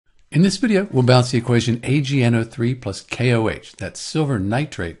In this video, we'll balance the equation AgNO3 plus KOH. That's silver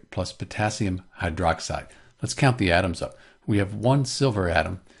nitrate plus potassium hydroxide. Let's count the atoms up. We have one silver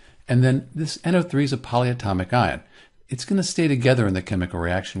atom, and then this NO3 is a polyatomic ion. It's going to stay together in the chemical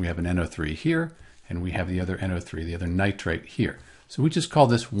reaction. We have an NO3 here, and we have the other NO3, the other nitrate here. So we just call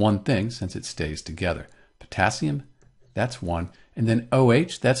this one thing since it stays together. Potassium, that's one, and then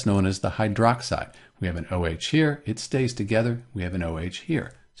OH, that's known as the hydroxide. We have an OH here, it stays together. We have an OH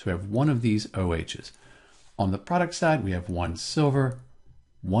here. So we have one of these OHs. On the product side, we have one silver,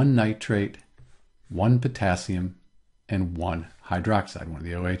 one nitrate, one potassium, and one hydroxide, one of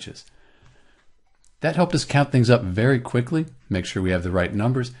the OHs. That helped us count things up very quickly, make sure we have the right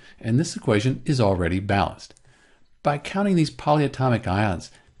numbers, and this equation is already balanced. By counting these polyatomic ions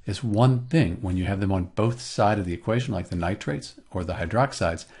as one thing when you have them on both sides of the equation, like the nitrates or the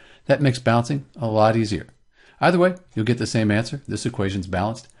hydroxides, that makes balancing a lot easier. Either way, you'll get the same answer. This equation's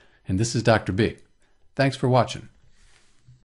balanced. And this is Dr. B. Thanks for watching.